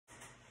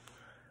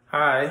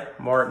Hi,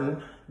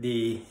 Martin,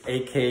 the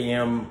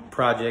AKM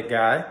project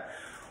guy.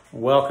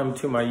 Welcome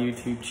to my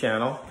YouTube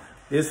channel.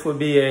 This will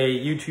be a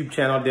YouTube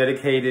channel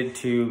dedicated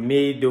to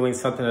me doing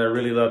something that I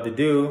really love to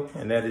do,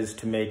 and that is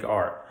to make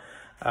art.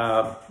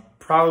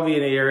 Probably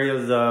in the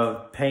areas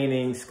of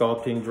painting,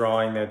 sculpting,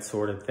 drawing, that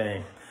sort of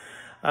thing.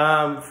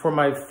 For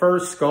my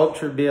first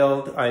sculpture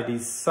build, I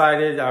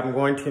decided I'm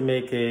going to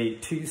make a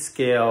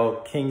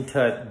 2-scale King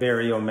Tut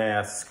burial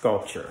mask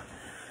sculpture.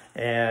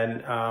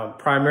 And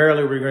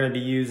primarily we're going to be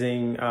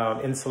using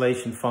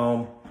insulation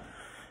foam,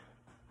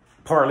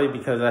 partly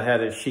because I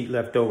had a sheet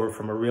left over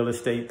from a real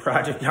estate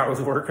project I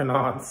was working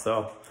on,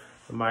 so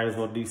I might as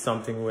well do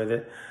something with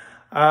it.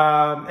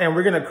 And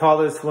we're going to call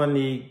this one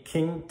the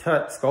King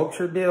Tut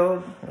sculpture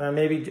build. I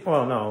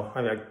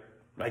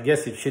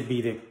guess it should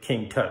be the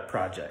King Tut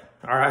project.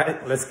 All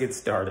right, let's get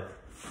started.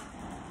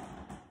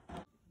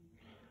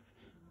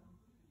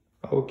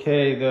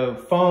 Okay, the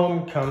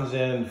foam comes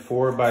in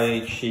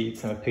 4x8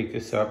 sheets, and I picked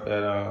this up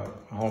at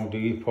Home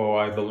Depot,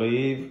 I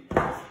believe.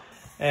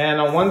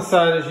 And on one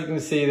side, as you can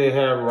see, they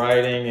have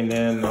writing, and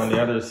then on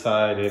the other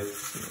side,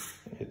 it's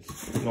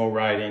no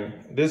writing.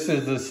 This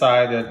is the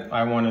side that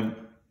I wanted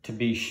to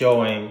be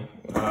showing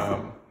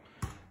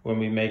when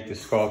we make the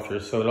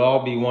sculpture. So it'll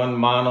all be one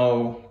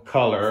mono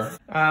color.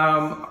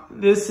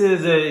 This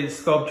is a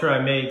sculpture I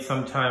made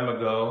some time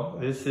ago.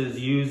 This is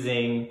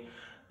using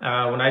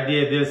when I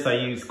did this, I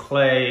used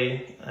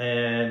clay,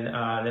 and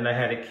then I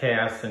had it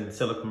cast in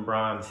silicon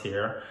bronze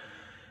here.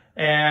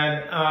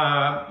 And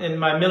in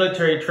my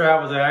military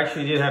travels, I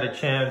actually did have a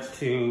chance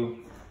to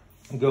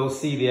go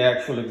see the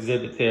actual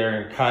exhibit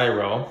there in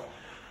Cairo.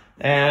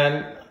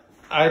 And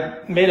I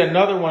made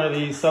another one of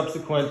these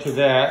subsequent to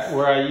that,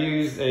 where I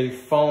used a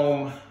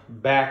foam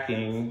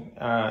backing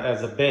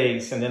as a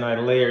base, and then I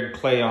layered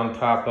clay on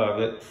top of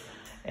it.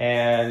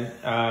 And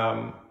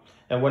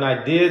when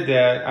I did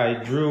that, I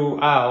drew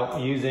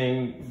out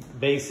using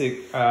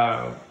basic,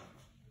 as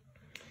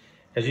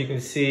you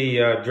can see,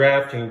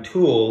 drafting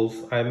tools.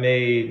 I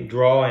made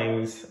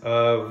drawings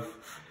of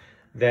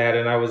that,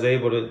 and I was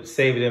able to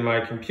save it in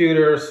my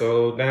computer.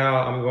 So now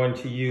I'm going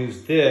to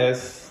use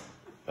those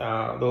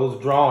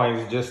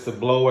drawings just to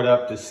blow it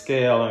up to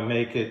scale and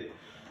make it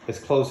as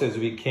close as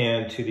we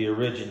can to the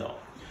original.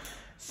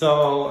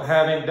 So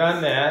having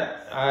done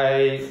that,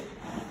 I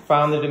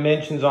found the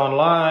dimensions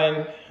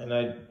online, and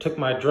I took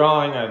my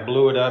drawing, I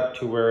blew it up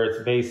to where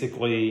it's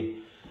basically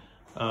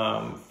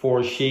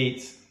 4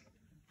 sheets.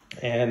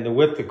 And the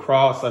width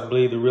across, I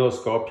believe the real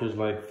sculpture is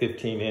like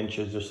 15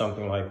 inches or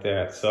something like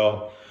that.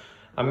 So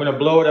I'm gonna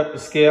blow it up to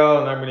scale,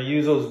 and I'm gonna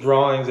use those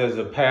drawings as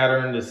a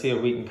pattern to see if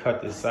we can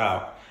cut this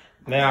out.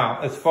 Now,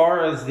 as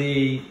far as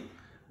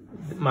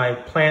my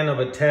plan of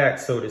attack,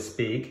 so to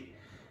speak,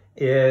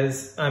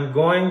 is I'm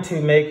going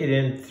to make it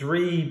in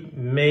 3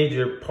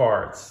 major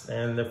parts.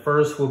 And the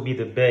first will be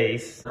the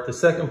base. The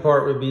second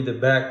part would be the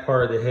back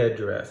part of the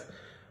headdress.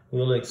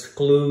 We'll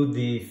exclude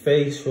the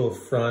facial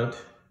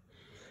front,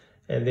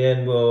 and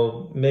then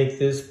we'll make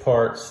this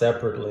part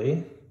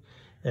separately.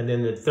 And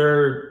then the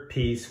third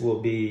piece will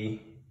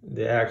be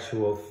the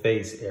actual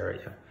face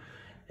area.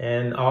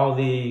 And all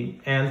the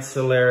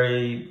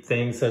ancillary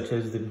things such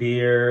as the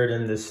beard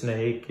and the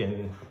snake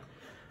and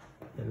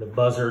the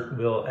buzzard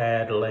we'll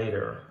add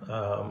later,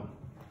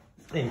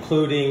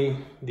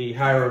 including the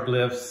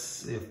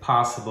hieroglyphs if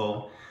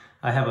possible.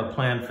 I have a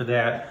plan for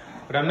that,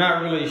 but I'm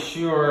not really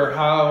sure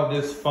how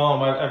this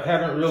foam, I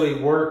haven't really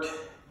worked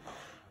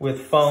with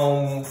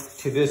foam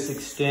to this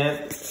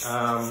extent.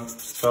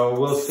 So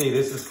we'll see.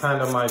 This is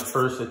kind of my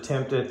first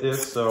attempt at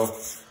this. So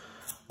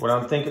what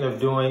I'm thinking of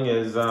doing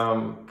is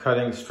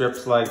cutting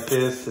strips like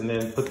this, and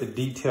then put the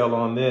detail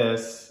on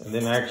this, and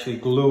then actually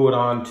glue it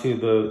onto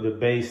the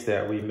base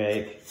that we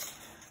make.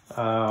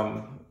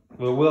 But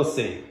we'll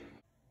see.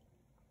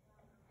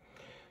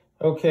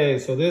 Okay,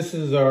 so this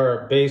is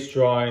our base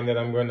drawing that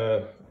I'm going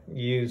to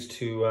use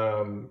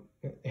to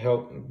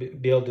help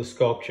build the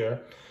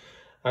sculpture.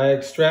 I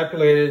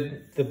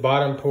extrapolated the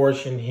bottom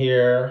portion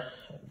here,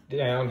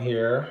 down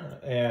here,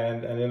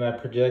 and then I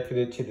projected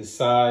it to the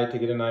side to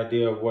get an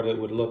idea of what it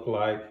would look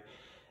like.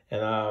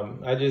 And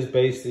I just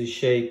based the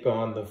shape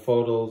on the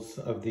photos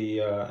of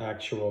the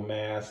actual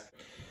mask.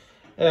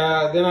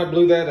 Then I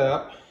blew that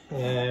up,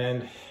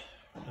 and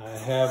I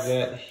have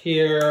that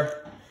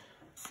here,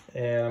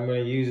 and I'm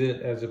going to use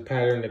it as a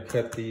pattern to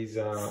cut these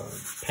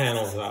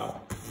panels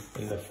out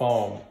in the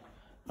foam.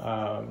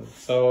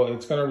 So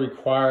it's going to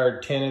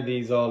require 10 of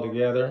these all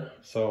together.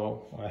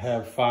 So I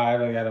have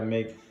 5. I got to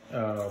make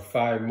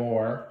 5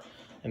 more,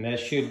 and that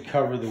should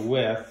cover the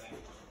width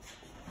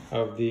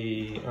of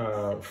the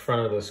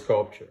front of the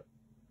sculpture.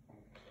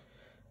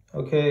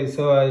 Okay,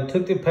 so I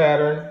took the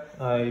pattern,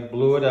 I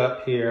blew it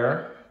up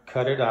here,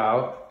 cut it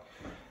out,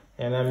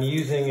 and I'm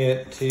using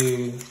it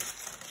to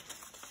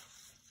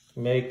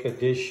make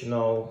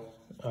additional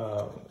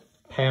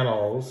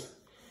panels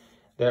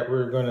that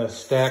we're going to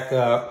stack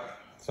up.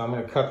 So I'm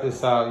going to cut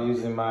this out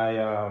using my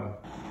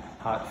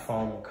hot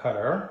foam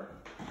cutter.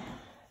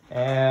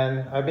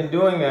 And I've been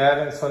doing that,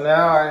 and so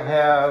now I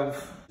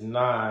have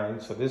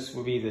 9, so this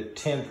will be the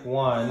 10th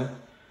one,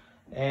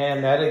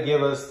 and that'll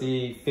give us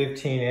the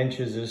 15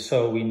 inches or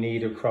so we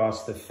need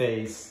across the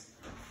face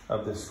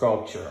of the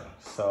sculpture.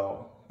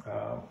 So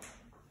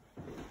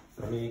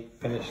let me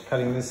finish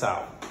cutting this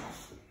out.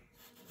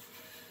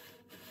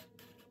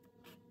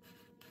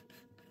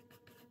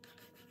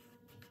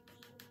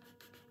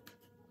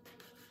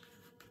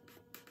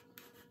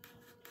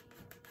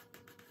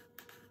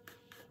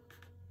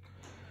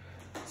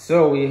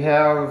 So we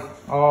have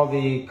all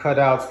the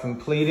cutouts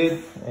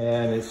completed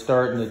and it's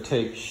starting to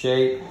take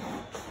shape.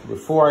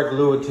 Before I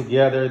glue it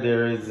together,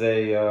 there is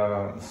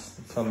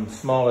some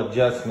small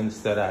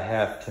adjustments that I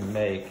have to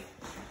make.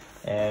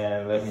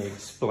 And let me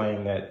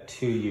explain that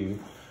to you.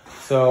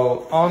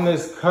 So on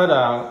this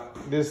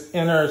cutout, this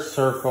inner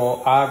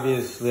circle,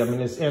 obviously,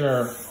 this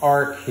inner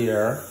arc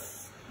here,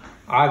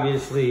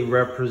 obviously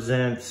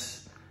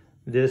represents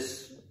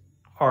this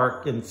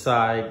arc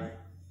inside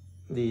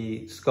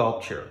the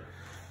sculpture.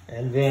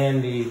 And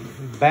then the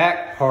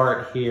back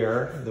part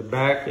here, the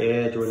back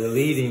edge or the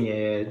leading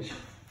edge,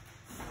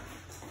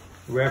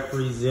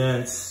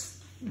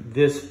 represents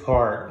this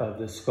part of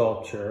the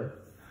sculpture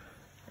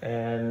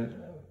and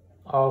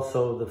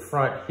also the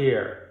front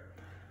here.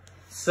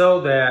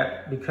 So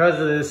that because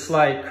of this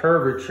slight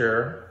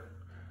curvature,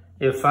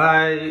 if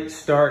I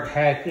start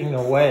hacking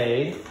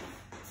away,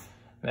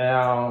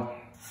 now,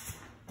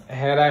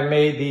 had I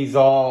made these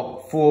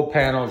all full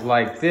panels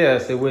like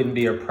this, it wouldn't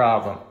be a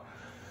problem.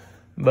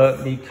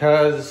 But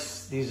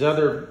because these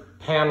other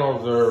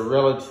panels are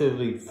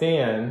relatively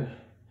thin,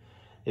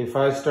 if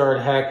I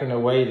start hacking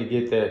away to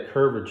get that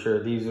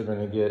curvature, these are going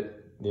to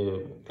get,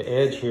 the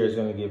edge here is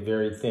going to get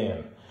very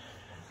thin.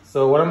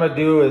 So what I'm going to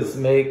do is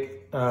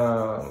make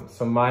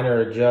some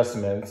minor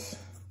adjustments.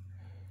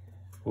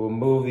 We'll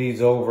move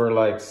these over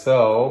like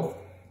so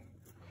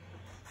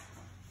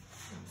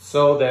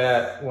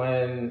that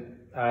when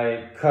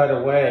I cut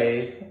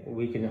away,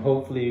 we can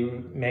hopefully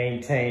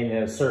maintain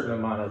a certain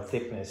amount of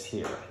thickness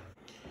here.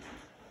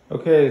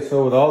 Okay,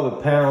 so with all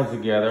the panels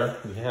together,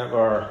 we have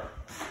our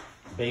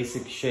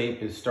basic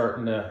shape is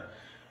starting to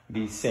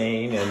be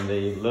seen, and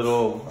the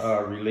little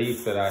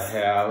relief that I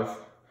have,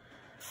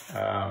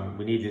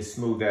 we need to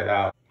smooth that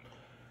out.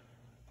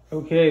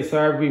 Okay,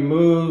 so I've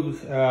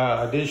removed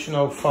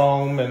additional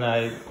foam and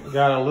I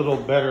got a little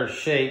better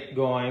shape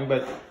going,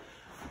 but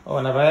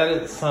and I've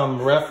added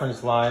some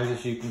reference lines.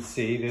 As you can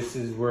see, this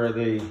is where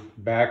the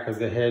back of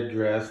the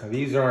headdress, and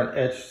these aren't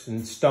etched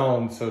in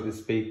stone, so to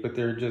speak, but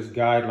they're just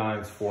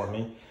guidelines for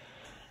me.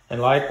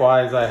 And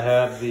likewise, I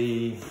have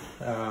the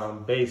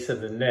base of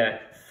the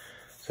neck.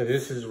 So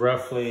this is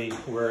roughly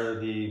where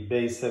the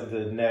base of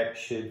the neck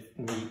should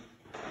meet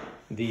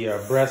the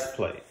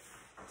breastplate.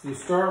 To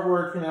start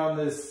working on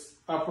this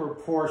upper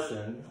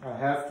portion, I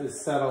have to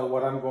settle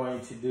what I'm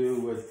going to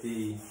do with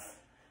the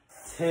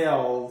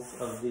tails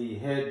of the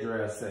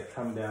headdress that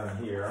come down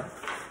here.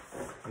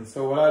 And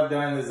so what I've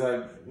done is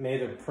I've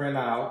made a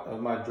printout of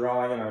my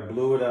drawing and I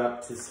blew it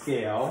up to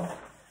scale.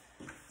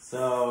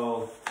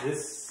 So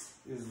this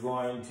is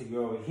going to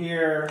go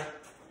here,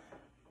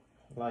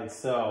 like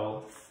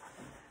so.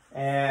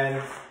 And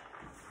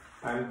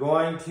I'm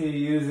going to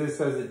use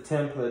this as a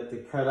template to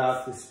cut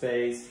out the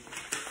space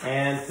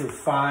and to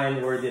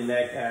find where the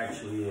neck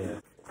actually is.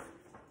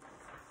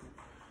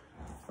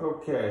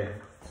 Okay.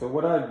 So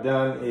what I've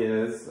done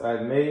is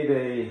I've made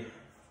a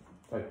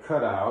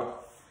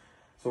cutout.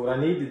 So what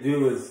I need to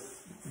do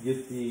is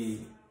get the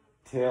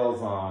tails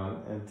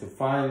on, and to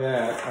find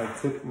that I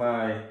took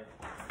my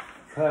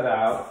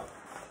cutout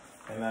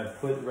and I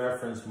put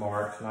reference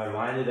marks and I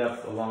lined it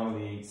up along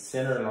the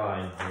center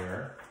line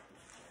here.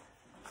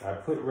 I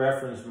put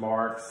reference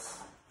marks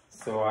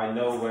so I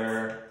know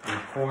where the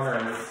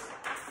corners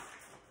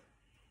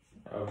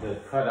of the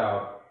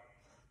cutout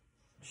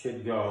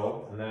should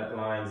go, and that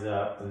lines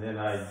up, and then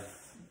I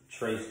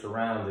traced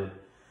around it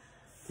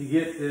to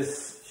get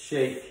this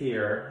shape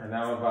here, and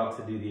now I'm about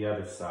to do the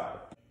other side.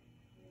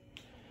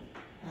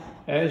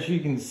 As you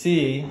can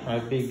see,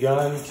 I've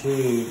begun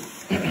to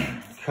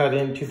cut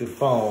into the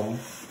foam.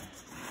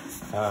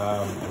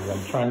 As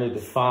I'm trying to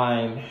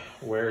define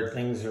where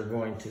things are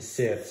going to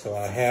sit. So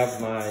I have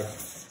my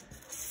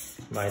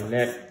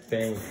neck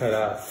thing cut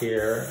out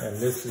here, and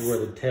this is where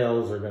the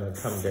tails are going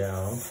to come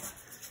down.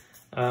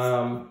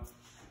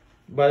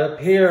 But up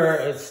here,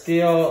 it's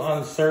still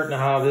uncertain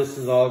how this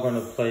is all going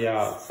to play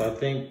out. So I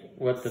think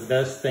what the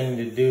best thing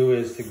to do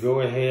is to go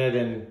ahead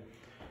and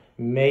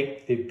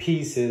make the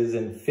pieces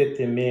and fit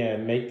them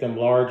in, make them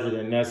larger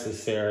than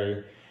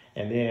necessary,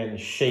 and then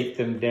shape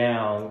them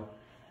down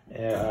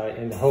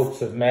in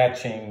hopes of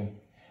matching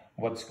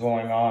what's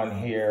going on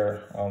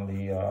here on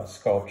the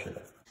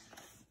sculpture.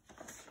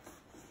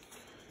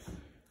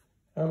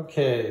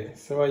 Okay,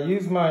 so I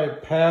use my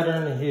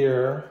pattern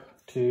here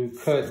to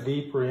cut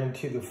deeper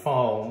into the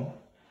foam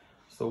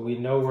so we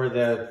know where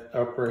that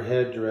upper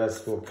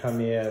headdress will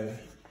come in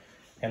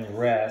and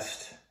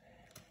rest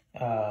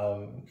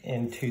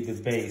into the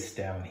base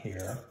down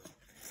here.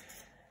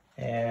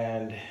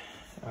 And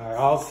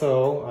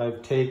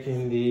I've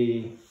taken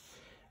the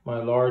my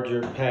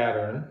larger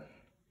pattern,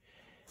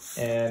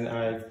 and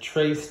I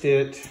traced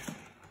it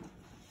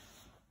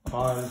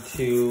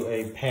onto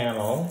a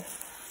panel,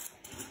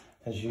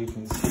 as you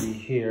can see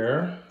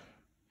here.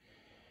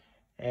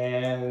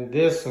 And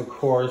this, of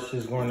course,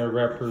 is going to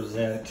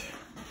represent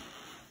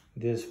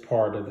this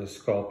part of the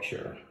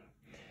sculpture.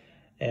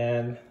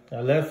 And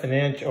I left an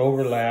inch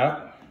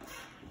overlap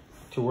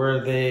to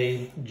where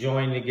they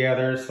join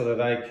together so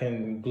that I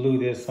can glue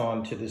this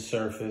onto the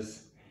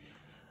surface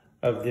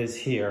of this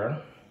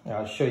here.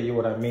 I'll show you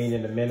what I mean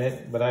in a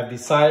minute, but I've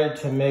decided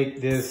to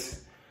make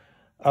this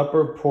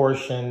upper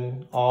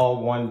portion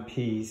all one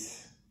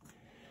piece.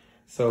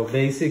 So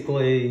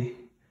basically,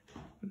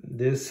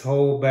 this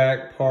whole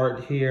back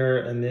part here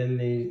and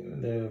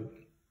then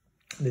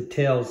the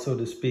tail, so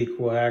to speak,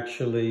 will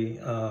actually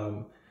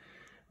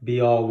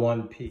be all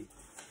one piece.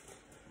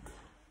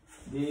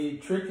 The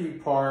tricky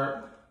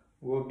part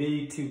will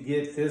be to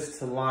get this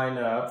to line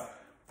up.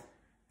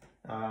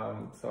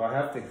 So I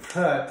have to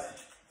cut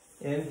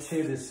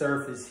into the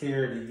surface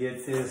here to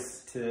get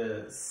this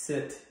to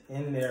sit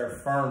in there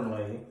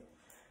firmly,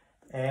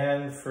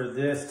 and for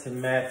this to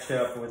match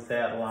up with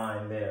that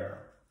line there.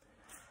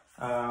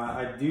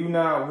 I do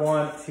not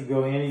want to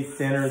go any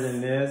thinner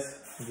than this,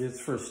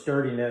 just for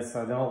sturdiness.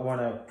 I don't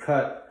want to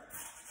cut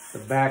the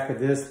back of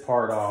this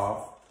part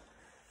off.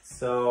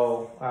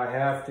 So I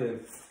have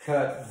to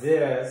cut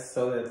this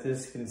so that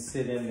this can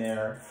sit in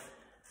there,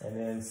 and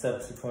then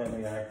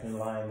subsequently I can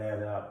line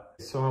that up.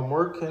 So I'm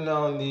working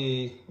on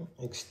the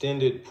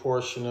extended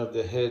portion of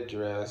the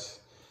headdress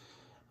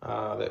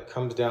that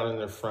comes down in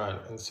the front.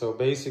 And so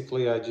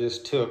basically I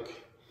just took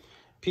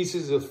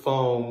pieces of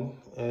foam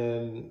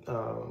and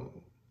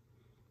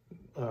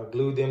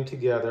glued them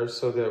together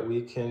so that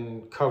we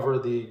can cover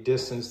the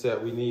distance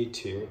that we need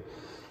to.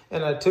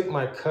 And I took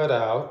my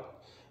cutout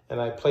and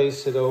I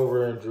placed it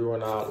over and drew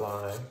an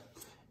outline.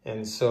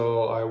 And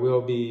so I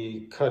will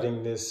be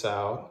cutting this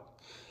out.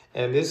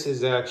 And this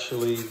is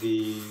actually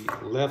the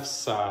left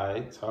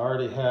side. So I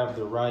already have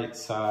the right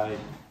side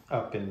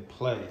up in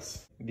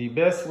place. The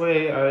best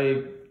way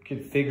I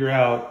could figure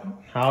out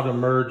how to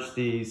merge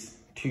these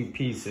two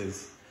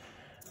pieces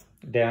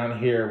down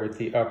here with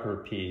the upper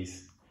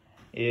piece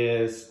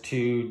is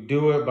to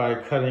do it by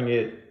cutting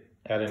it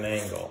at an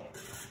angle.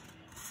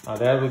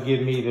 That would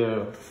give me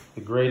the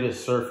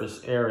greatest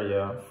surface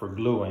area for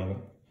gluing,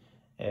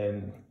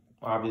 and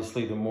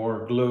obviously the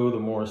more glue, the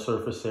more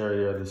surface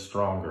area, the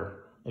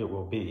stronger it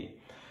will be.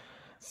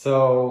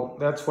 So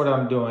that's what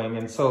I'm doing.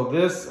 And so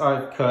this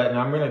I've cut, and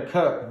I'm going to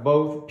cut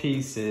both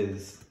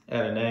pieces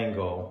at an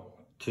angle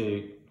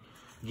to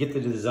get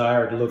the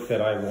desired look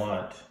that I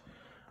want,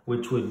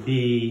 which would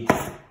be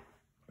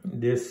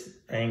this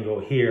angle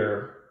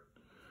here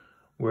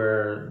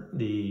where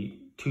the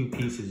two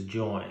pieces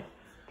join.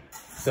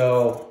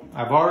 So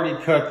I've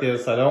already cut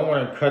this. I don't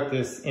want to cut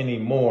this any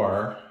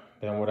more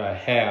than what I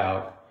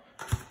have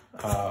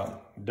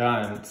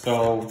done.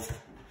 So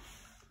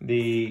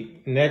the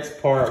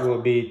next part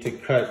will be to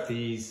cut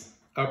these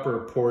upper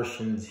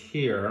portions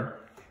here.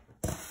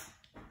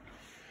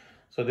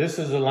 So this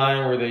is a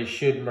line where they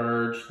should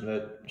merge,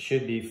 that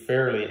should be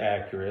fairly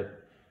accurate.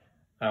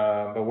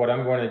 But what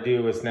I'm going to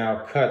do is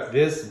now cut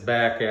this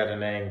back at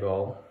an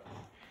angle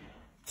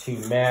to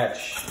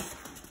match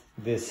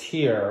this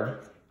here.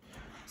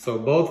 So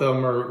both of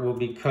them will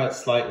be cut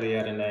slightly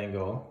at an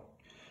angle,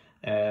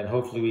 and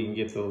hopefully we can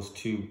get those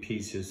two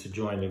pieces to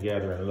join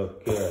together and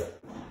look good.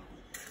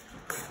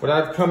 What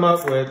I've come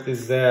up with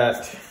is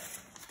that,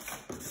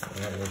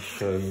 let me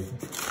show you,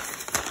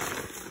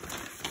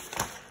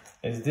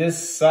 is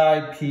this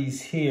side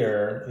piece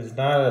here is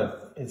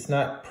it's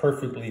not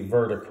perfectly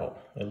vertical.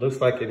 It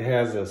looks like it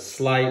has a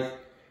slight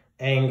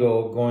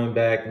angle going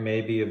back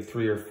maybe of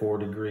 3 or 4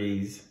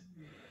 degrees.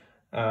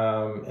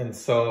 And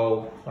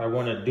so I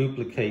want to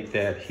duplicate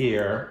that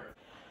here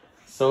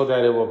so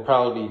that it will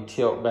probably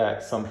tilt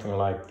back something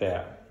like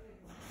that.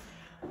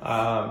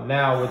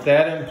 Now with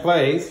that in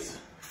place,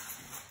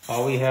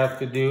 all we have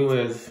to do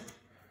is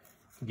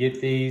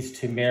get these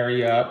to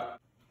marry up.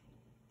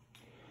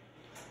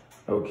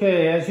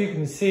 Okay, as you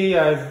can see,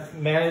 I've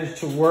managed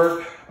to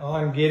work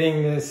on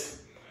getting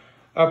this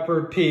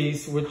upper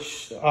piece,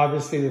 which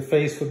obviously the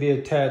face will be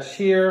attached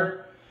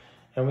here,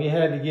 and we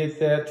had to get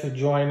that to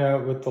join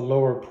up with the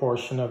lower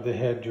portion of the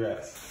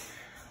headdress.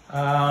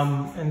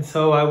 And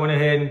so I went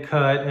ahead and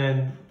cut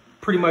and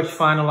pretty much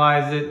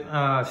finalized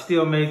it.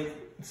 Still make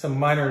some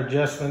minor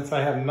adjustments.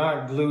 I have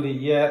not glued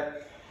it yet.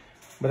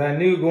 But I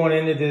knew going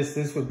into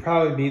this would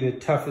probably be the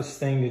toughest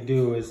thing to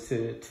do, is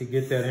to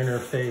get that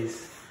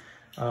interface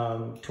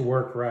to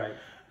work right.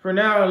 For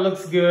now, it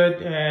looks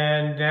good,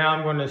 and now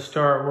I'm going to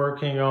start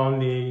working on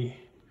the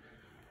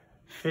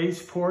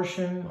face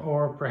portion,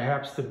 or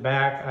perhaps the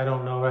back. I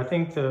don't know. I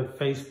think the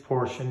face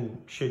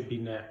portion should be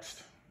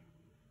next.